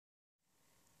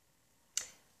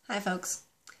Hi folks.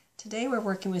 Today we're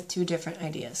working with two different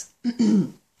ideas. We're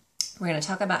going to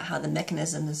talk about how the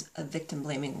mechanisms of victim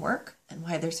blaming work and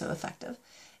why they're so effective. And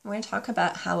we're going to talk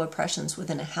about how oppressions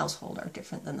within a household are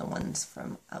different than the ones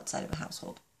from outside of a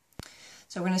household.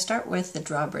 So we're going to start with the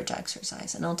drawbridge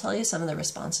exercise, and I'll tell you some of the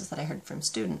responses that I heard from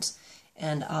students,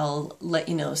 and I'll let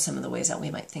you know some of the ways that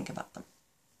we might think about them.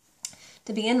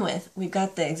 To begin with, we've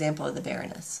got the example of the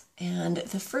Baroness, and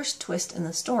the first twist in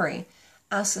the story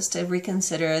asks us to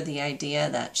reconsider the idea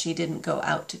that she didn't go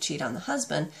out to cheat on the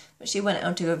husband, but she went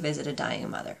out to go visit a dying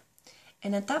mother.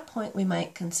 And at that point, we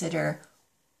might consider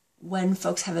when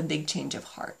folks have a big change of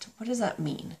heart. What does that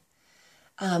mean?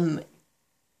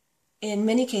 In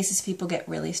many cases, people get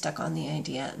really stuck on the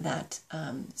idea that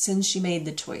since she made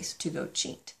the choice to go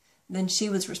cheat, then she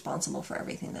was responsible for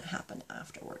everything that happened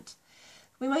afterwards.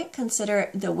 We might consider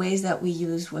the ways that we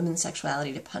use women's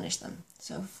sexuality to punish them.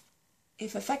 So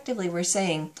if effectively we're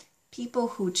saying people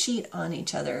who cheat on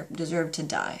each other deserve to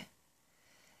die,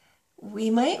 we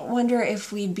might wonder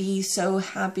if we'd be so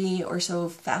happy or so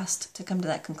fast to come to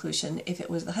that conclusion if it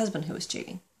was the husband who was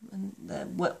cheating and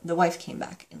the wife came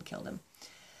back and killed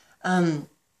him.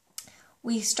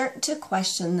 We start to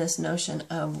question this notion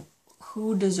of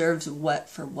who deserves what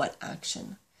for what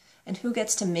action and who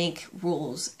gets to make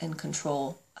rules and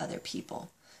control other people.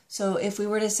 So if we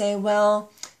were to say,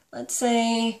 well, let's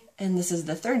say, and this is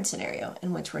the third scenario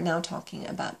in which we're now talking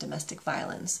about domestic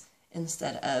violence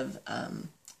instead of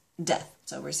death.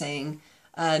 So we're saying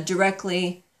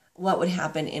directly what would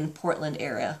happen in Portland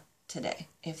area today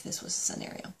if this was a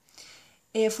scenario.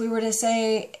 If we were to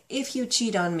say, if you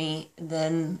cheat on me,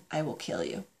 then I will kill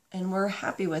you, and we're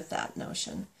happy with that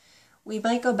notion, we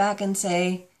might go back and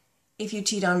say, if you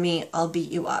cheat on me, I'll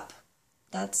beat you up.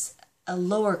 That's a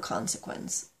lower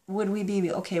consequence. Would we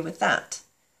be okay with that?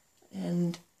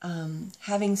 And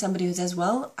having somebody who says,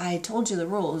 well, I told you the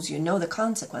rules, you know the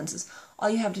consequences, all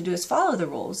you have to do is follow the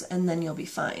rules and then you'll be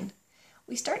fine.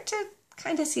 We start to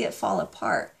kind of see it fall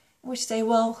apart, which say,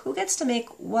 well, who gets to make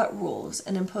what rules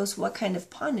and impose what kind of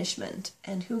punishment,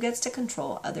 and who gets to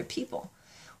control other people?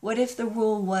 What if the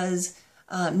rule was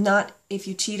not if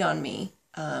you cheat on me,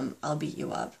 I'll beat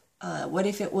you up? What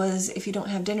if it was if you don't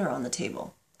have dinner on the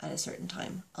table at a certain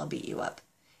time, I'll beat you up?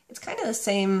 It's kind of the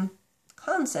same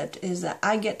concept, is that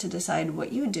I get to decide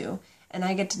what you do, and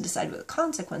I get to decide what the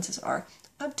consequences are,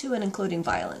 up to and including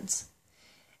violence.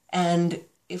 And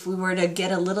if we were to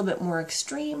get a little bit more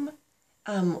extreme,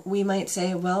 we might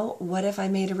say, well, what if I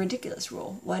made a ridiculous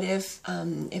rule? What if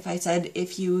I said,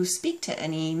 if you speak to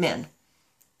any men,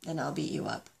 then I'll beat you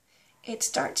up? It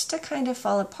starts to kind of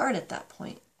fall apart at that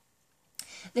point.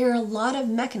 There are a lot of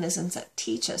mechanisms that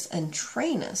teach us and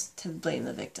train us to blame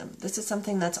the victim. This is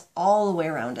something that's all the way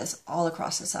around us, all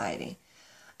across society.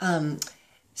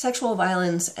 Sexual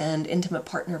violence and intimate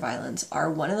partner violence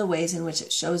are one of the ways in which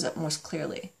it shows up most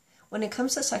clearly. When it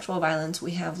comes to sexual violence,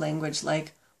 we have language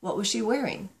like, what was she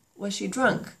wearing? Was she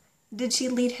drunk? Did she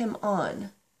lead him on?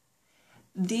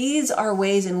 These are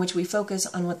ways in which we focus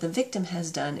on what the victim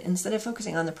has done instead of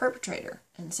focusing on the perpetrator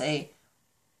and say,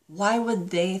 why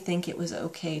would they think it was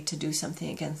okay to do something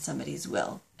against somebody's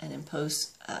will and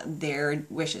impose their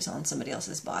wishes on somebody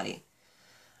else's body?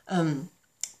 In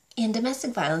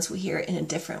domestic violence, we hear it in a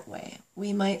different way.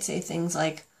 We might say things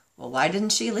like, well, why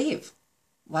didn't she leave?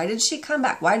 Why did she come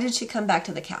back? Why did she come back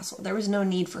to the castle? There was no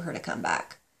need for her to come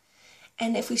back.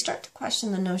 And if we start to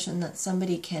question the notion that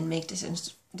somebody can make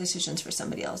decisions for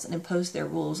somebody else and impose their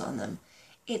rules on them,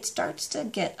 it starts to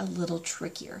get a little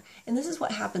trickier. And this is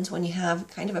what happens when you have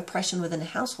kind of oppression within a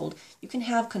household. You can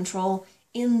have control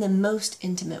in the most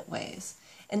intimate ways.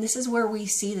 And this is where we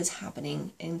see this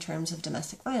happening in terms of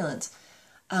domestic violence.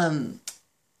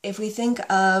 If we think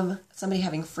of somebody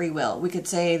having free will, we could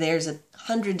say there's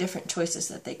 100 different choices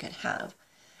that they could have.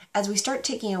 As we start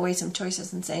taking away some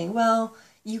choices and saying, well,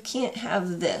 you can't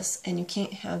have this, and you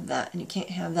can't have that, and you can't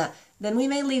have that, then we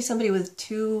may leave somebody with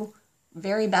two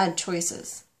very bad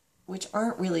choices, which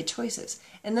aren't really choices.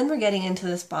 And then we're getting into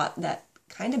the spot that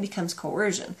kind of becomes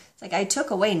coercion. It's like, I took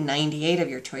away 98 of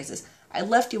your choices. I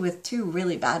left you with two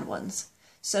really bad ones.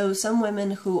 So some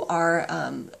women who are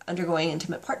undergoing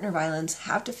intimate partner violence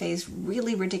have to face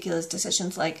really ridiculous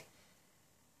decisions like,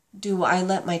 do I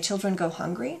let my children go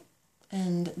hungry?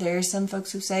 And there's some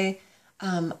folks who say,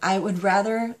 I would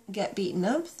rather get beaten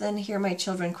up than hear my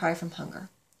children cry from hunger.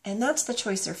 And that's the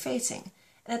choice they're facing.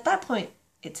 And at that point,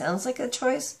 it sounds like a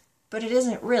choice, but it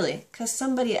isn't really, because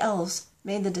somebody else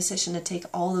made the decision to take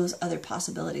all those other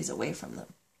possibilities away from them.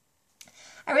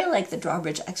 I really like the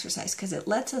drawbridge exercise because it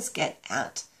lets us get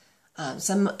at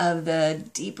some of the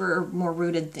deeper, more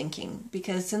rooted thinking,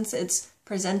 because since it's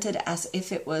presented as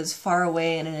if it was far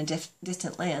away and in a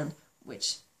distant land,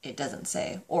 which it doesn't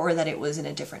say, or that it was in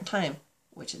a different time,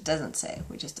 which it doesn't say,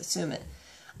 we just assume it.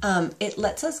 It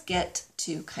lets us get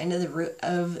to kind of the root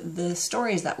of the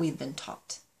stories that we've been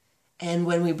taught. And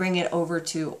when we bring it over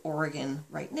to Oregon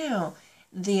right now,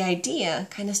 the idea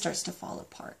kind of starts to fall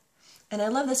apart. And I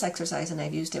love this exercise, and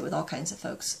I've used it with all kinds of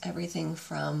folks, everything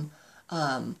from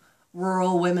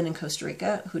rural women in Costa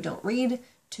Rica who don't read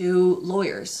to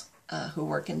lawyers who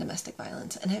work in domestic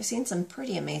violence. And I've seen some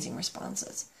pretty amazing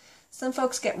responses. Some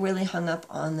folks get really hung up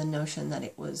on the notion that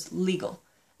it was legal.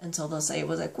 And so they'll say it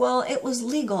was like, well, it was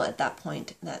legal at that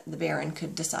point that the Baron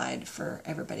could decide for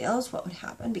everybody else what would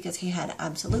happen because he had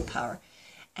absolute power.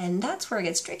 And that's where it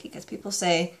gets tricky, because people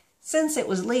say, since it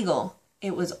was legal,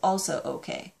 it was also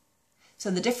okay. So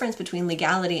the difference between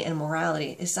legality and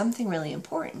morality is something really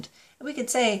important. And we could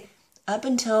say, up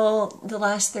until the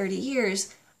last 30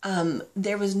 years,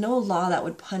 there was no law that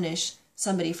would punish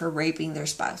somebody for raping their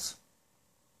spouse.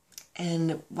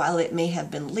 And while it may have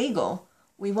been legal,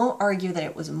 we won't argue that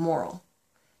it was moral.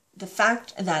 The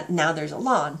fact that now there's a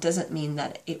law doesn't mean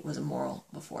that it was immoral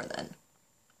before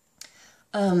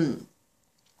then.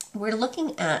 We're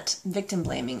looking at victim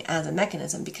blaming as a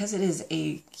mechanism because it is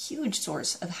a huge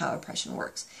source of how oppression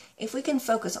works. If we can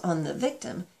focus on the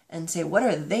victim and say, what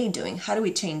are they doing? How do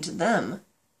we change them?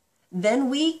 Then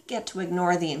we get to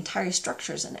ignore the entire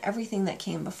structures and everything that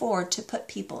came before to put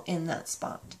people in that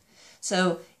spot.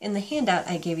 So in the handout,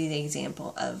 I gave you the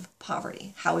example of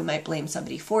poverty, how we might blame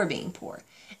somebody for being poor.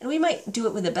 And we might do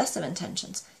it with the best of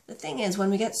intentions. The thing is,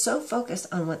 when we get so focused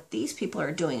on what these people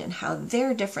are doing and how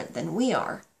they're different than we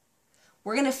are,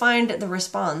 we're going to find the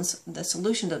response, the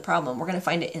solution to the problem, we're going to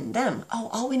find it in them. Oh,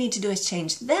 all we need to do is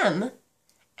change them,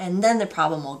 and then the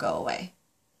problem will go away.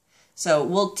 So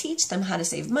we'll teach them how to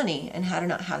save money and how to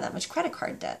not have that much credit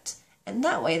card debt. And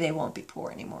that way they won't be poor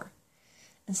anymore.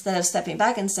 Instead of stepping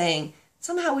back and saying,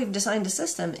 somehow we've designed a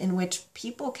system in which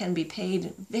people can be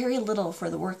paid very little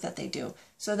for the work that they do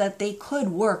so that they could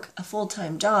work a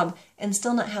full-time job and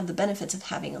still not have the benefits of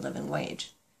having a living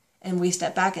wage. And we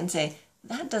step back and say,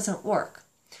 that doesn't work.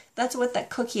 That's what that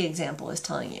cookie example is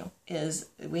telling you, is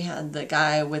we had the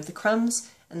guy with the crumbs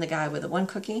and the guy with the 1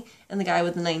 cookie and the guy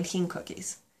with the 19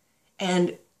 cookies.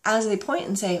 And as they point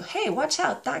and say, hey, watch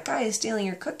out, that guy is stealing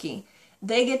your cookie,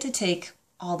 they get to take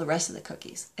all the rest of the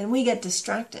cookies, and we get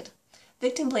distracted.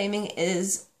 Victim blaming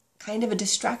is kind of a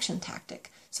distraction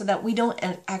tactic so that we don't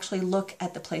actually look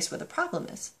at the place where the problem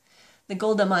is. The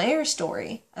Golda Meir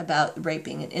story about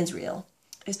raping in Israel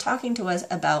is talking to us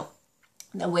about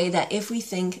the way that if we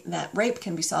think that rape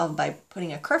can be solved by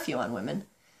putting a curfew on women,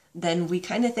 then we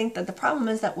kind of think that the problem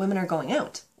is that women are going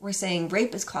out. We're saying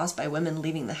rape is caused by women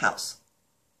leaving the house.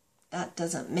 That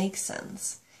doesn't make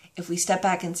sense. If we step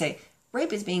back and say,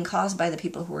 rape is being caused by the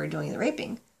people who are doing the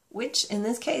raping, which in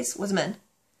this case was men,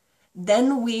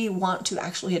 then we want to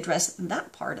actually address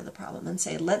that part of the problem and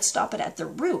say, let's stop it at the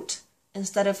root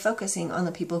instead of focusing on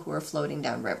the people who are floating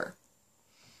downriver.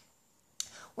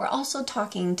 We're also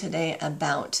talking today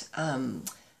about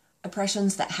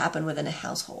oppressions that happen within a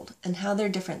household and how they're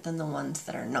different than the ones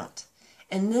that are not.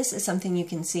 And this is something you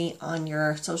can see on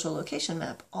your social location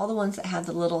map. All the ones that have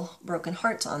the little broken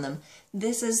hearts on them,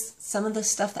 this is some of the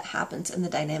stuff that happens in the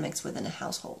dynamics within a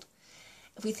household.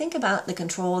 If we think about the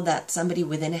control that somebody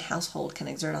within a household can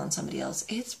exert on somebody else,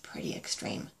 it's pretty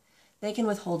extreme. They can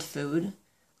withhold food,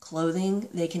 clothing,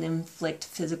 they can inflict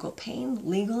physical pain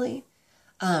legally,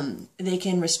 they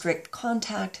can restrict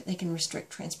contact, they can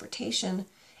restrict transportation,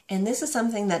 and this is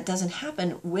something that doesn't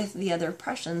happen with the other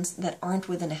oppressions that aren't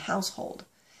within a household.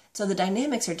 So the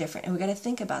dynamics are different, and we've got to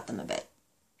think about them a bit.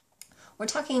 We're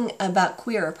talking about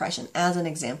queer oppression as an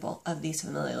example of these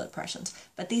familial oppressions,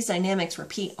 but these dynamics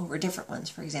repeat over different ones,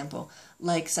 for example,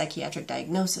 like psychiatric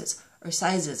diagnosis, or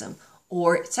sizeism,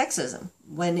 or sexism,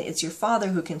 when it's your father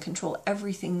who can control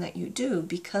everything that you do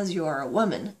because you are a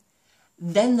woman.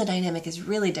 Then the dynamic is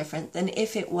really different than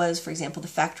if it was, for example, the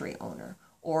factory owner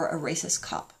or a racist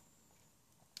cop.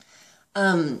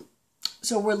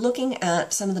 So we're looking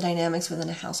at some of the dynamics within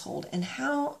a household and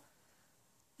how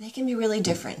they can be really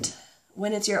different.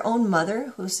 When it's your own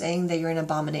mother who's saying that you're an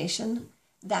abomination,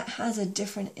 that has a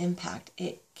different impact.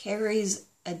 It carries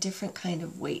a different kind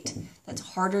of weight that's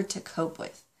harder to cope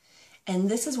with. And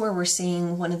this is where we're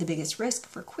seeing one of the biggest risks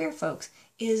for queer folks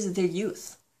is their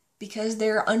youth, because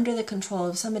they're under the control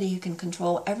of somebody who can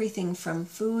control everything from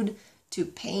food to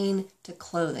pain to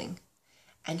clothing.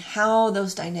 And how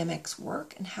those dynamics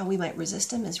work and how we might resist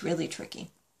them is really tricky.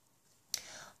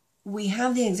 We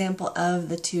have the example of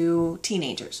the 2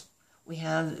 teenagers. We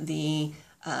have the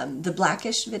the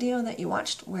Blackish video that you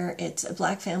watched, where it's a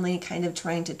black family kind of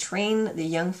trying to train the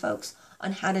young folks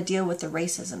on how to deal with the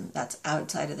racism that's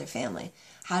outside of their family.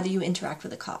 How do you interact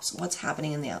with the cops? What's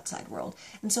happening in the outside world?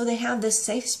 And so they have this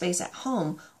safe space at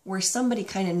home where somebody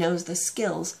kind of knows the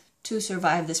skills to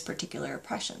survive this particular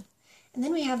oppression. And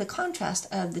then we have the contrast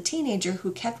of the teenager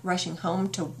who kept rushing home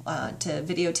to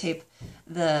videotape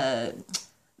the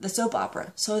soap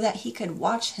opera so that he could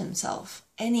watch himself,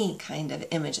 any kind of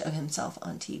image of himself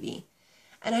on TV.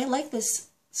 And I like this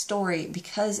story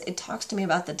because it talks to me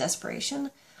about the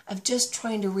desperation of just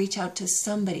trying to reach out to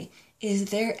somebody. Is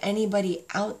there anybody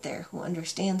out there who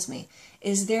understands me?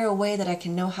 Is there a way that I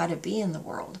can know how to be in the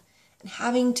world? And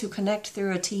having to connect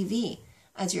through a TV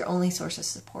as your only source of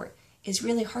support is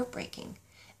really heartbreaking.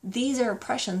 These are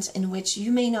oppressions in which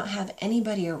you may not have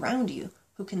anybody around you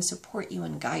who can support you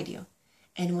and guide you.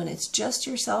 And when it's just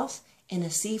yourself in a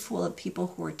sea full of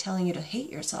people who are telling you to hate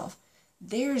yourself,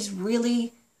 there's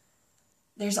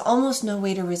almost no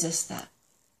way to resist that.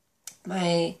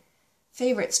 My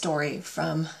favorite story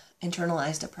from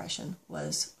internalized oppression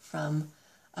was from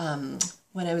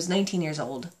when I was 19 years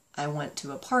old. I went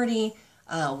to a party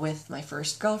with my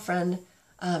first girlfriend,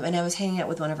 and I was hanging out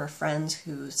with one of her friends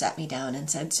who sat me down and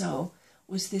said, "So,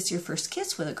 was this your first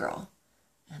kiss with a girl?"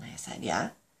 And I said, "Yeah."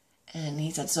 And he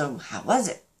said, "So, how was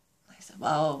it?" I said,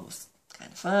 "Well, it was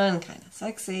kind of fun, kind of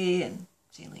sexy." And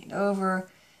she leaned over,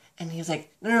 and he was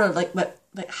like, No,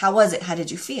 but how was it? How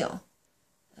did you feel?"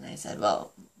 And I said,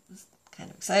 "Well, it was kind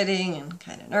of exciting and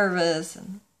kind of nervous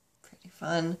and pretty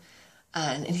fun."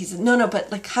 And he said, No,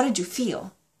 but like, how did you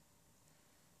feel?"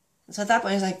 And so at that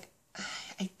point, I was like,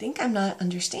 "I think I'm not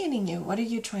understanding you. What are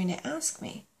you trying to ask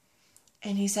me?"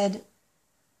 And he said,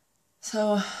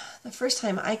 "So the first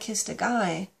time I kissed a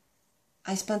guy,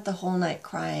 I spent the whole night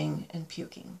crying and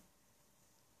puking."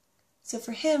 So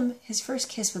for him, his first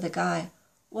kiss with a guy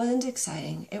wasn't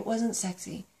exciting. It wasn't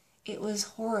sexy. It was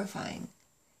horrifying.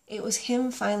 It was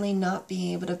him finally not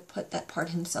being able to put that part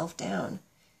of himself down.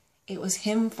 It was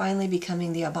him finally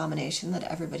becoming the abomination that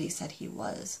everybody said he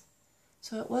was.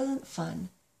 So it wasn't fun.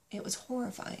 It was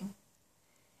horrifying.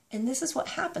 And this is what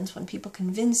happens when people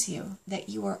convince you that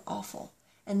you are awful.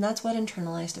 And that's what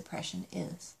internalized oppression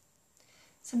is.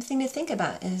 Something to think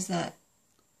about is that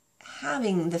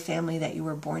having the family that you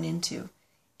were born into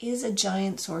is a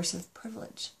giant source of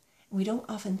privilege. We don't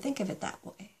often think of it that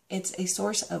way. It's a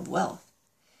source of wealth.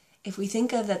 If we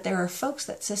think of that there are folks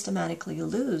that systematically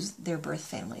lose their birth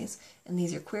families, and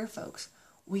these are queer folks,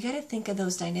 we got to think of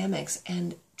those dynamics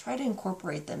and try to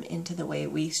incorporate them into the way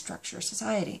we structure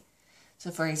society.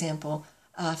 So for example,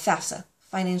 FAFSA,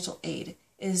 financial aid,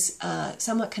 is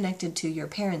somewhat connected to your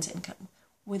parents' income,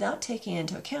 without taking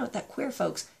into account that queer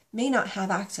folks may not have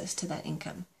access to that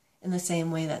income in the same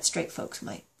way that straight folks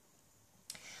might.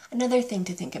 Another thing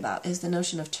to think about is the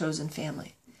notion of chosen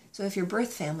family. So if your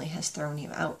birth family has thrown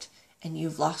you out and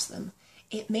you've lost them,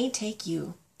 it may take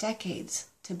you decades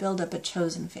to build up a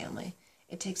chosen family.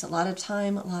 It takes a lot of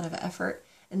time, a lot of effort,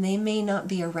 and they may not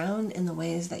be around in the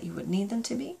ways that you would need them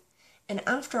to be. And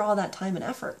after all that time and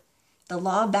effort, the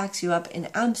law backs you up in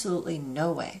absolutely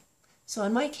no way. So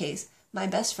in my case, my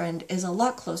best friend is a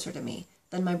lot closer to me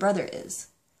than my brother is.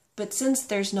 But since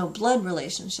there's no blood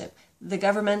relationship, the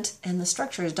government and the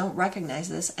structures don't recognize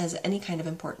this as any kind of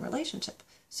important relationship.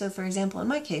 So for example, in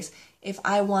my case, if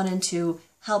I wanted to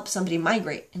help somebody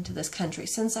migrate into this country,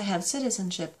 since I have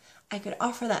citizenship, I could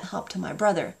offer that help to my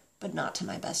brother, but not to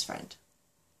my best friend.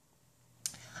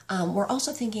 We're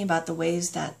also thinking about the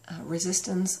ways that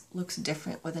resistance looks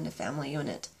different within a family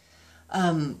unit.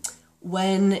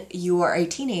 When you are a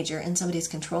teenager and somebody's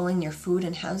controlling your food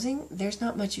and housing, there's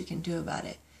not much you can do about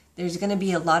it. There's going to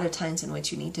be a lot of times in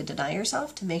which you need to deny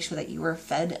yourself to make sure that you are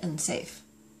fed and safe.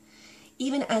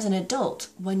 Even as an adult,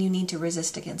 when you need to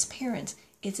resist against parents,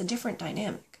 it's a different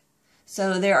dynamic.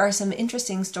 So there are some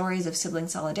interesting stories of sibling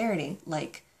solidarity,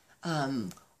 like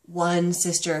one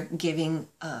sister giving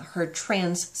her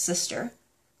trans sister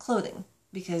clothing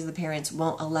because the parents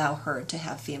won't allow her to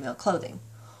have female clothing.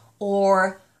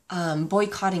 Or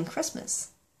boycotting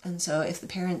Christmas. And so if the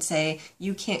parents say,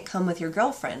 you can't come with your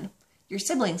girlfriend, your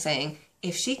sibling saying,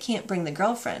 if she can't bring the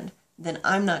girlfriend, then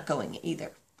I'm not going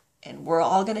either. And we're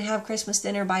all going to have Christmas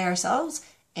dinner by ourselves,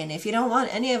 and if you don't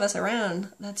want any of us around,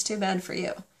 that's too bad for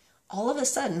you. All of a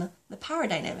sudden, the power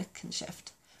dynamic can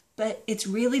shift. But it's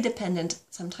really dependent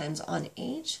sometimes on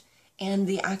age and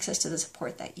the access to the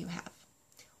support that you have.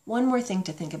 One more thing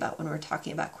to think about when we're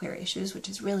talking about queer issues, which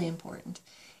is really important,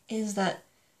 is that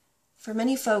for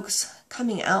many folks,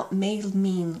 coming out may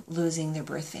mean losing their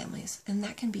birth families, and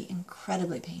that can be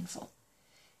incredibly painful.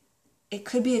 it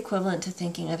could be equivalent to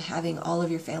thinking of having all of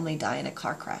your family die in a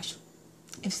car crash.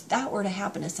 If that were to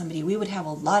happen to somebody, we would have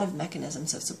a lot of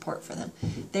mechanisms of support for them.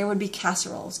 There would be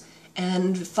casseroles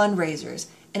and fundraisers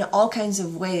and all kinds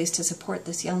of ways to support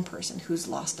this young person who's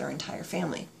lost their entire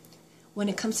family. When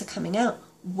it comes to coming out,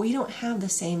 we don't have the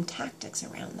same tactics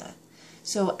around that.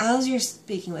 So as you're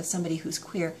speaking with somebody who's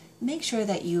queer, make sure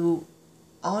that you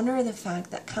honor the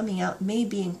fact that coming out may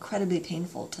be incredibly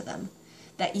painful to them,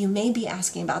 that you may be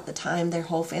asking about the time their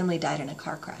whole family died in a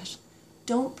car crash.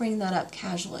 Don't bring that up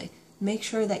casually. Make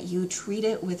sure that you treat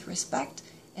it with respect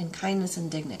and kindness and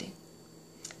dignity.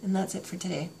 And that's it for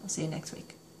today. I'll see you next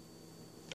week.